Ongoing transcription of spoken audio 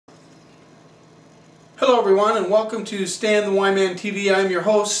Hello everyone, and welcome to Stan the Wineman TV. I'm your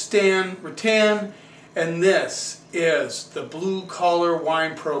host, Stan Rattan, and this is the Blue Collar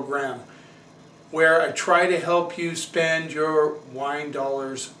Wine Program, where I try to help you spend your wine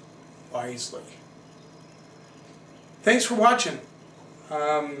dollars wisely. Thanks for watching.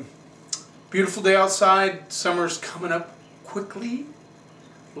 Beautiful day outside. Summer's coming up quickly.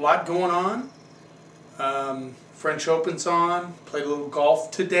 A lot going on. French Open's on. Played a little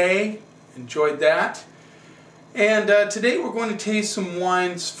golf today. Enjoyed that. And today we're going to taste some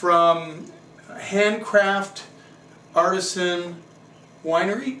wines from Handcraft Artisan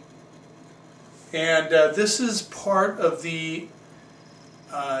Winery. And this is part of the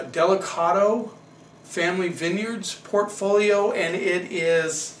Delicato Family Vineyards portfolio, and it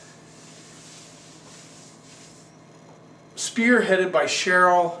is spearheaded by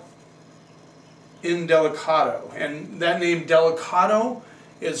Cheryl in Delicato. And that name Delicato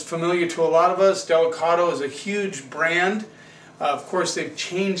is familiar to a lot of us. Delicato is a huge brand. Of course, they've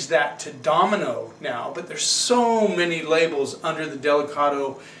changed that to Domino now, but there's so many labels under the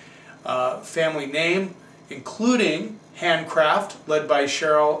Delicato family name, including Handcraft, led by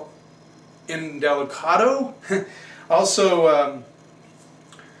Cheryl in Delicato. Also,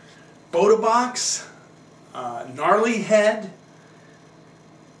 Botabox, Gnarly Head,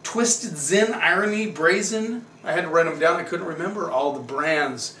 Twisted Zen, Irony, Brazen. I had to write them down. I couldn't remember all the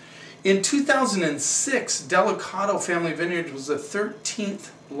brands. In 2006, Delicato Family Vineyards was the 13th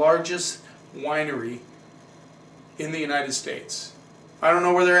largest winery in the United States. I don't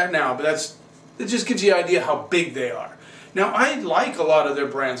know where they're at now, but it just gives you an idea how big they are. Now, I like a lot of their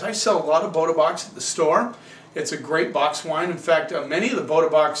brands. I sell a lot of Botabox at the store. It's a great box wine. In fact, many of the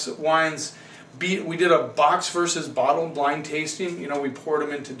Botabox wines, we did a box versus bottle blind tasting. You know, we poured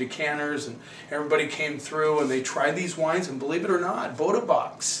them into decanters, and everybody came through and they tried these wines, and believe it or not,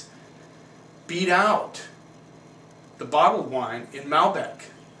 Botabox beat out the bottled wine in Malbec.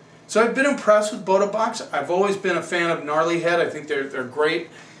 So I've been impressed with Botabox. I've always been a fan of Gnarly Head. I think they're great,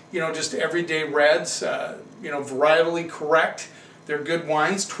 you know, just everyday reds, you know, varietally correct. They're good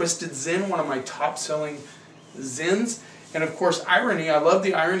wines. Twisted Zen, one of my top selling Zins. And of course, Irony. I love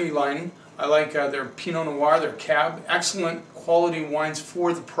the Irony line. I like their Pinot Noir, their Cab. Excellent quality wines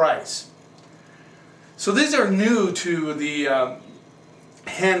for the price. So these are new to the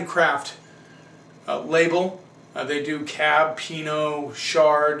Handcraft label. They do Cab, Pinot,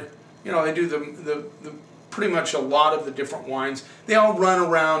 Chard. You know, they do the pretty much a lot of the different wines. They all run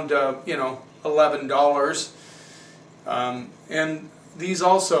around you know, $11. And these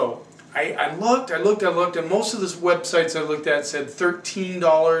also, I looked, and most of the websites I looked at said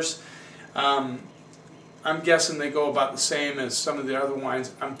 $13. I'm guessing they go about the same as some of the other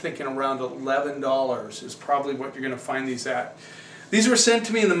wines. I'm thinking around $11 is probably what you're going to find these at. These were sent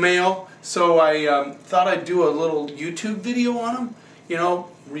to me in the mail, so I thought I'd do a little YouTube video on them, you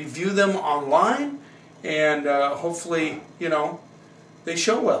know, review them online, and hopefully, you know, they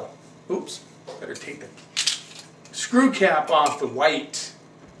show well. Oops, better take the screw cap off the white.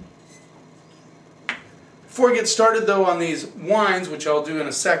 Before I get started though on these wines, which I'll do in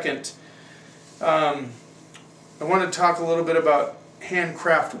a second, I want to talk a little bit about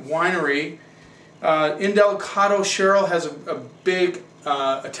Handcraft Winery. In Delicato, Cheryl has a big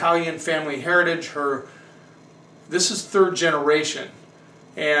Italian family heritage. This is third generation,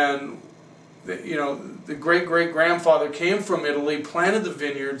 and you know, the great-great-grandfather came from Italy, planted the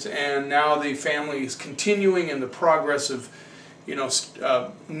vineyards, and now the family is continuing in the progress of, you know,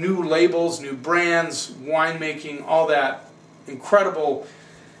 new labels, new brands, winemaking, all that incredible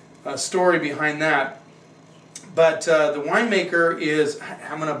story behind that. But the winemaker is,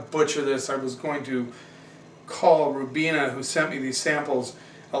 I'm going to butcher this, I was going to call Rubina, who sent me these samples,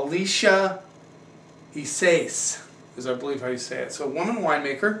 Alicia Isais, is I believe how you say it. So a woman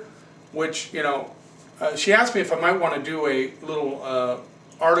winemaker, which, you know, she asked me if I might want to do a little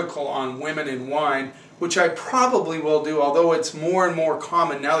article on women in wine, which I probably will do, although it's more and more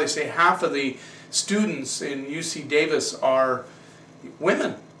common now. They say half of the students in UC Davis are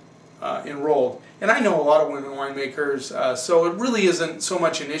women enrolled. And I know a lot of women winemakers, so it really isn't so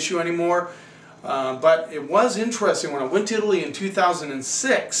much an issue anymore. But it was interesting. When I went to Italy in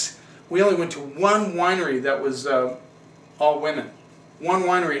 2006, we only went to one winery that was all women. One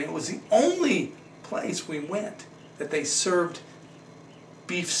winery, and it was the only place we went that they served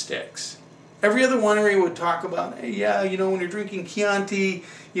beef sticks. Every other winery would talk about, hey, yeah, you know, when you're drinking Chianti,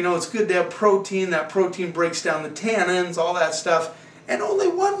 you know, it's good to have protein. That protein breaks down the tannins, all that stuff. And only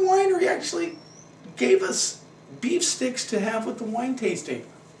one winery actually gave us beef sticks to have with the wine tasting.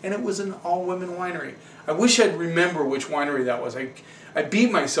 and it was an all-women winery. I wish I'd remember which winery that was. I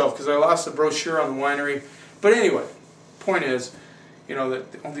beat myself because I lost the brochure on the winery. But anyway, point is, you know,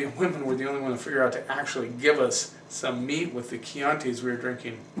 that the women were the only one to figure out to actually give us some meat with the Chiantis we were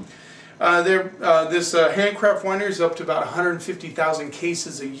drinking. This Handcraft winery is up to about 150,000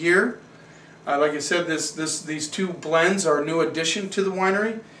 cases a year. Like I said, these two blends are a new addition to the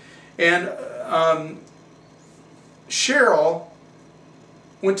winery. And Cheryl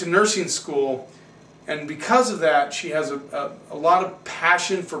went to nursing school, and because of that, she has a lot of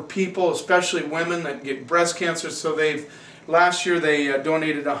passion for people, especially women that get breast cancer. So last year they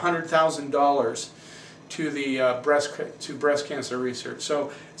donated $100,000 to the breast cancer research.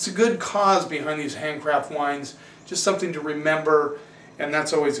 So it's a good cause behind these Handcraft wines, just something to remember, and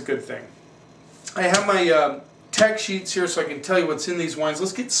that's always a good thing. I have my tech sheets here so I can tell you what's in these wines.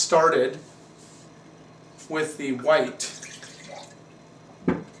 Let's get started with the white.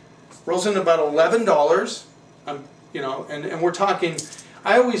 Rolls in about $11. You know, and we're talking.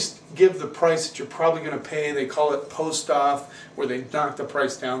 I always give the price that you're probably going to pay. They call it post-off, where they knock the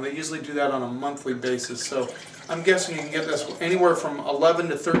price down. They usually do that on a monthly basis. So I'm guessing you can get this anywhere from $11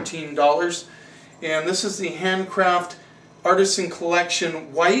 to $13. And this is the Handcraft Artisan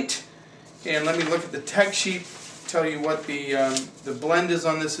Collection White. And let me look at the tech sheet, tell you what the blend is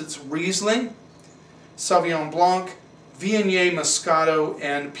on this. It's Riesling, Sauvignon Blanc, Viognier Moscato,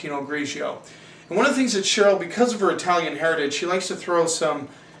 and Pinot Grigio. And one of the things that Cheryl, because of her Italian heritage, she likes to throw some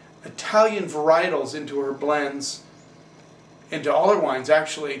Italian varietals into her blends, into all her wines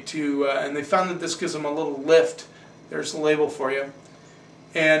actually, and they found that this gives them a little lift. There's the label for you.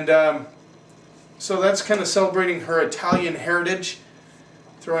 And so that's kind of celebrating her Italian heritage.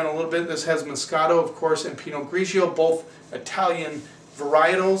 Throw in a little bit. This has Moscato, of course, and Pinot Grigio, both Italian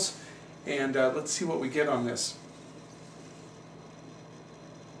varietals. And let's see what we get on this.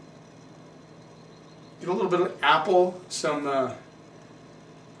 Get a little bit of apple, some a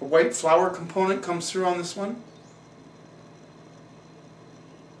white flower component comes through on this one.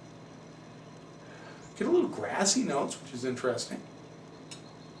 Get a little grassy notes, which is interesting.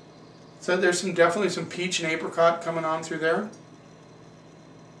 So there's definitely some peach and apricot coming on through there.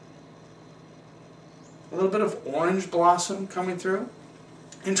 A little bit of orange blossom coming through.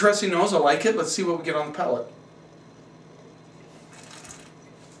 Interesting nose, I like it. Let's see what we get on the palate.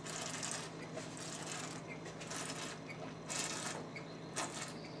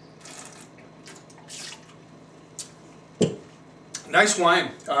 Nice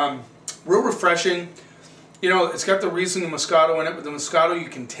wine, real refreshing. You know, it's got the Riesling and Moscato in it, but the Moscato, you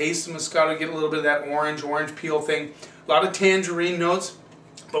can taste the Moscato, get a little bit of that orange peel thing. A lot of tangerine notes,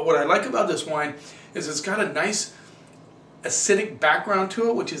 but what I like about this wine is it's got a nice acidic background to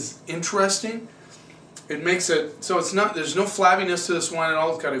it, which is interesting. It makes it, so it's not, there's no flabbiness to this wine at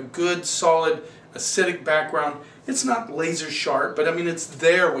all. It's got a good, solid, acidic background. It's not laser sharp, but I mean, it's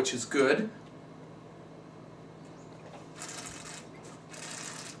there, which is good.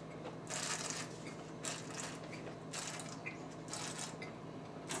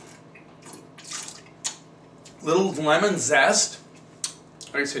 Little lemon zest,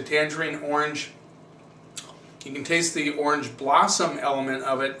 like I said, tangerine, orange. You can taste the orange blossom element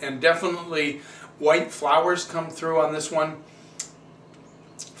of it, and definitely white flowers come through on this one.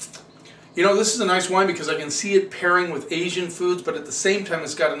 You know, this is a nice wine because I can see it pairing with Asian foods, but at the same time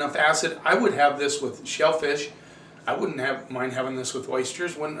it's got enough acid. I would have this with shellfish. I wouldn't mind having this with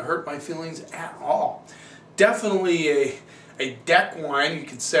oysters. Wouldn't hurt my feelings at all. Definitely a deck wine, you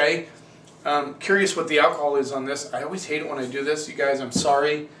could say. Curious what the alcohol is on this. I always hate it when I do this. You guys, I'm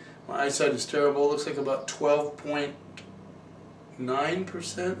sorry. My eyesight is terrible. It looks like about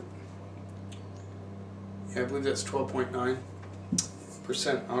 12.9%. Yeah, I believe that's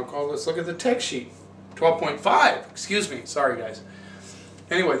 12.9% alcohol. Let's look at the tech sheet. 12.5. Excuse me. Sorry, guys.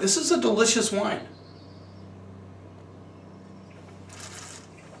 Anyway, this is a delicious wine.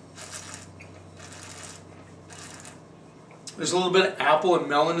 There's a little bit of apple and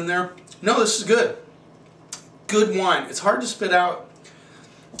melon in there. No, this is good. Good wine. It's hard to spit out.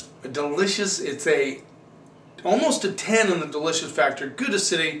 A delicious, it's almost a 10 on the delicious factor. Good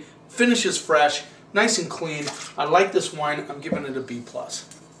acidity, finishes fresh, nice and clean. I like this wine. I'm giving it a B+.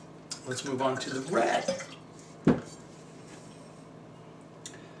 Let's move on to the red.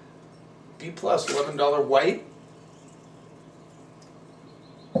 B+, $11 white.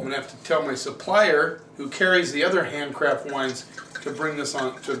 I'm going to have to tell my supplier, who carries the other Handcraft wines, to bring this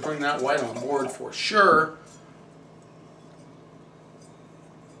on, to bring that white on board for sure.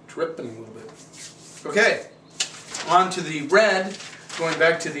 Dripping a little bit. Okay, on to the red. Going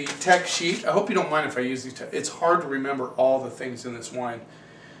back to the tech sheet. I hope you don't mind if I use these. It's hard to remember all the things in this wine.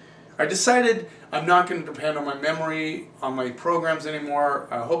 I decided I'm not going to depend on my memory, on my programs anymore.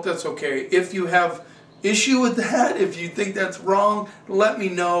 I hope that's okay. If you have issue with that, if you think that's wrong, let me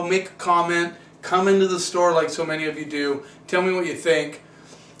know. Make a comment. Come into the store like so many of you do. Tell me what you think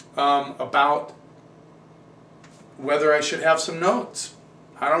about whether I should have some notes.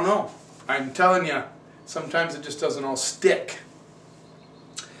 I don't know. I'm telling you, sometimes it just doesn't all stick.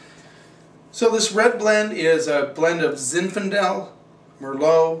 So this red blend is a blend of Zinfandel,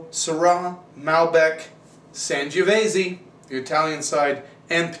 Merlot, Syrah, Malbec, Sangiovese, the Italian side,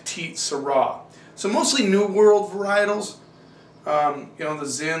 and Petite Syrah. So mostly New World varietals. You know, the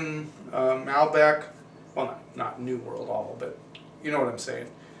Zin, Malbec, well, not New World all, but you know what I'm saying.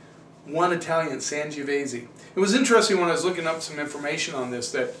 One Italian, Sangiovese. It was interesting when I was looking up some information on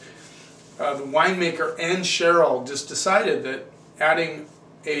this that the winemaker and Cheryl just decided that adding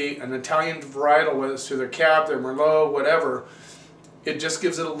an Italian varietal, whether it's to their Cab, their Merlot, whatever, it just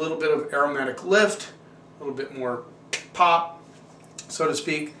gives it a little bit of aromatic lift, a little bit more pop, so to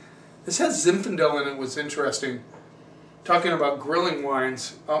speak. This has Zinfandel in it, was interesting. Talking about grilling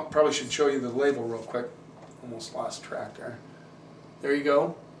wines, oh, probably should show you the label real quick. Almost lost track there. There you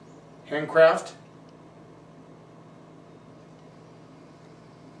go. Handcraft.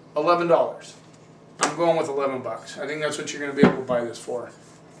 $11. I'm going with $11. I think that's what you're going to be able to buy this for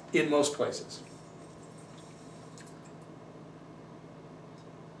in most places.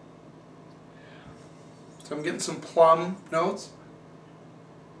 So I'm getting some plum notes.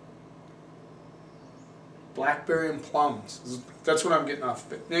 Blackberry and plums. That's what I'm getting off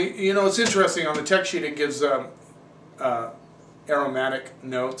of it. Now, you know, it's interesting. On the tech sheet it gives aromatic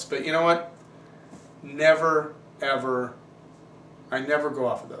notes, but you know what? Never, ever, I never go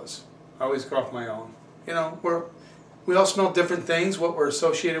off of those. I always go off my own. You know, we all smell different things, what we're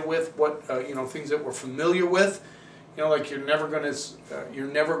associated with, what you know, things that we're familiar with. You know, like you're never going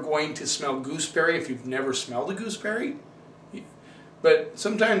to smell gooseberry if you've never smelled a gooseberry. But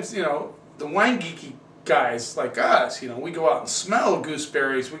sometimes, you know, the wine geeky guys like us, you know, we go out and smell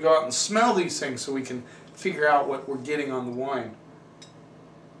gooseberries. We go out and smell these things so we can figure out what we're getting on the wine.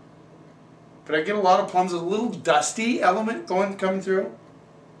 But I get a lot of plums, a little dusty element coming through.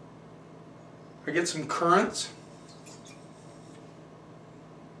 I get some currants.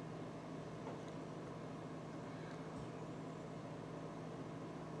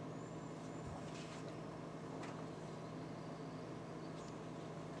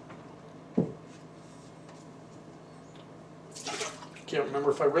 Can't remember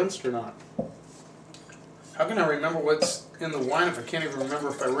if I rinsed or not. How can I remember what's in the wine if I can't even remember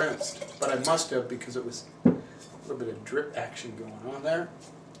if I rinsed? But I must have, because it was a little bit of drip action going on there.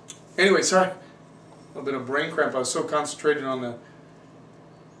 Anyway, sorry. A little bit of brain cramp. I was so concentrated on the...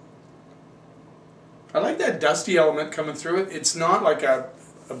 I like that dusty element coming through it. It's not like a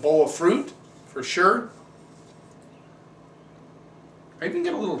bowl of fruit, for sure. I even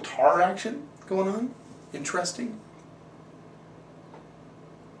get a little tar action going on. Interesting.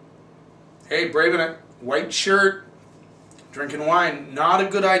 Hey, braving it. White shirt, drinking wine. Not a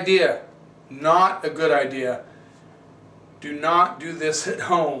good idea. Not a good idea. Do not do this at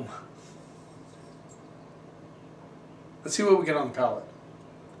home. Let's see what we get on the palate.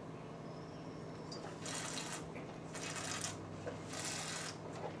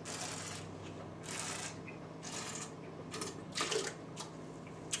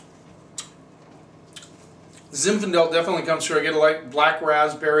 Zinfandel definitely comes through. I get a light black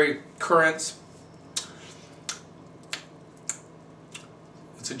raspberry, currants.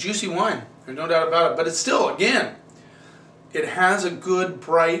 It's a juicy wine. There's no doubt about it. But it's still, again, it has a good,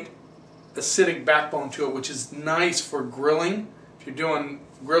 bright, acidic backbone to it, which is nice for grilling. If you're doing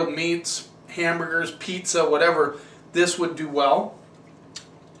grilled meats, hamburgers, pizza, whatever, this would do well.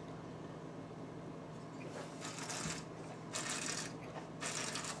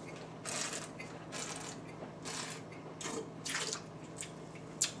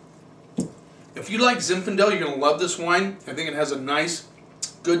 If you like Zinfandel, you're going to love this wine. I think it has a nice,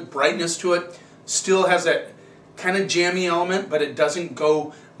 good brightness to it. Still has that kind of jammy element, but it doesn't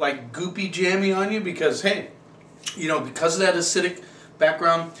go like goopy jammy on you because, hey, you know, because of that acidic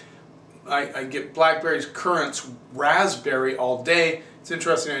background, I get blackberries, currants, raspberry all day. It's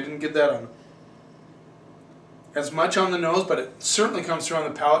interesting, I didn't get that on as much on the nose, but it certainly comes through on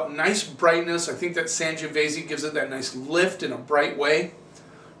the palate. Nice brightness. I think that Sangiovese gives it that nice lift in a bright way.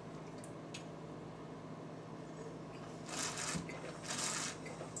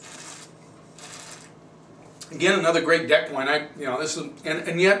 Again, another great deck wine. This is,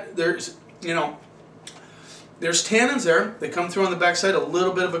 and yet there's, there's tannins there. They come through on the backside, a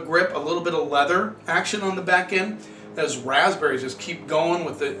little bit of a grip, a little bit of leather action on the back end. Those raspberries just keep going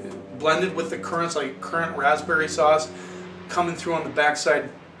with the blended with the currants, like currant raspberry sauce coming through on the backside.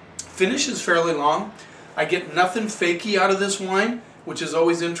 Finish is fairly long. I get nothing fakey out of this wine, which is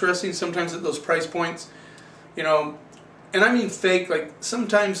always interesting. Sometimes at those price points, you know, and I mean fake. Like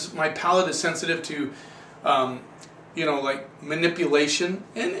sometimes my palate is sensitive to, you know, like manipulation,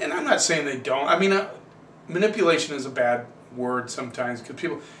 and I'm not saying they don't. I mean, manipulation is a bad word sometimes because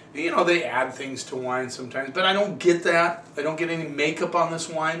people, you know, they add things to wine sometimes, but I don't get that. I don't get any makeup on this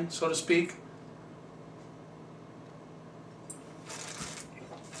wine, so to speak.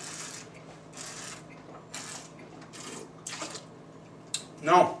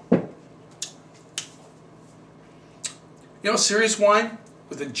 No. You know, serious wine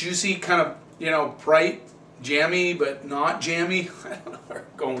with a juicy kind of, you know, bright, jammy, but not jammy. I don't know where I'm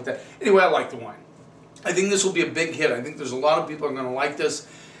going with that. Anyway, I like the wine. I think this will be a big hit. I think there's a lot of people who are going to like this.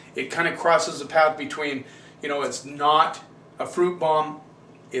 It kind of crosses the path between, you know, it's not a fruit bomb.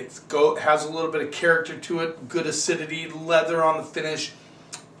 It has a little bit of character to it, good acidity, leather on the finish,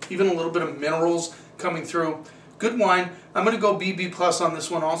 even a little bit of minerals coming through. Good wine. I'm going to go BB+ on this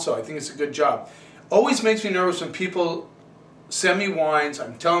one also. I think it's a good job. Always makes me nervous when people send me wines.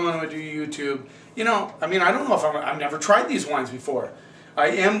 I'm telling them I'm going to do YouTube. You know, I mean, I don't know if I've never tried these wines before. I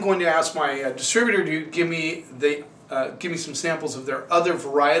am going to ask my distributor to give me some samples of their other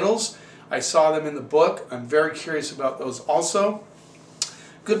varietals. I saw them in the book. I'm very curious about those also.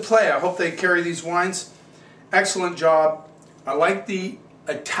 Good play. I hope they carry these wines. Excellent job. I like the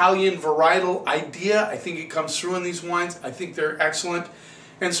Italian varietal idea. I think it comes through in these wines. I think they're excellent.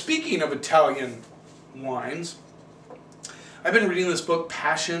 And speaking of Italian wines, I've been reading this book,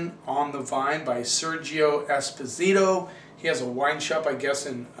 Passion on the Vine by Sergio Esposito. He has a wine shop, I guess,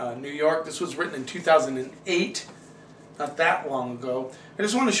 in New York. This was written in 2008, not that long ago. I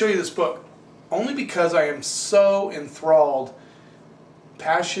just want to show you this book, only because I am so enthralled.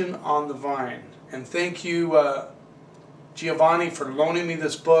 Passion on the Vine. And thank you, Giovanni, for loaning me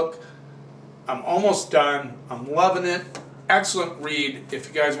this book. I'm almost done. I'm loving it. Excellent read. If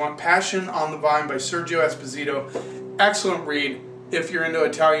you guys want Passion on the Vine by Sergio Esposito, excellent read. If you're into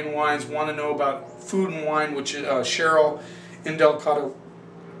Italian wines, want to know about food and wine, which Cheryl in Delicato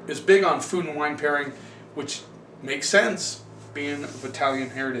is big on food and wine pairing, which makes sense, being of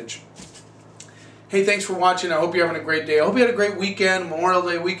Italian heritage. Hey, thanks for watching. I hope you're having a great day. I hope you had a great weekend, Memorial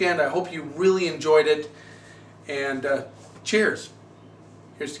Day weekend. I hope you really enjoyed it. And cheers.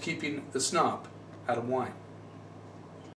 Here's to keeping the snob out of wine.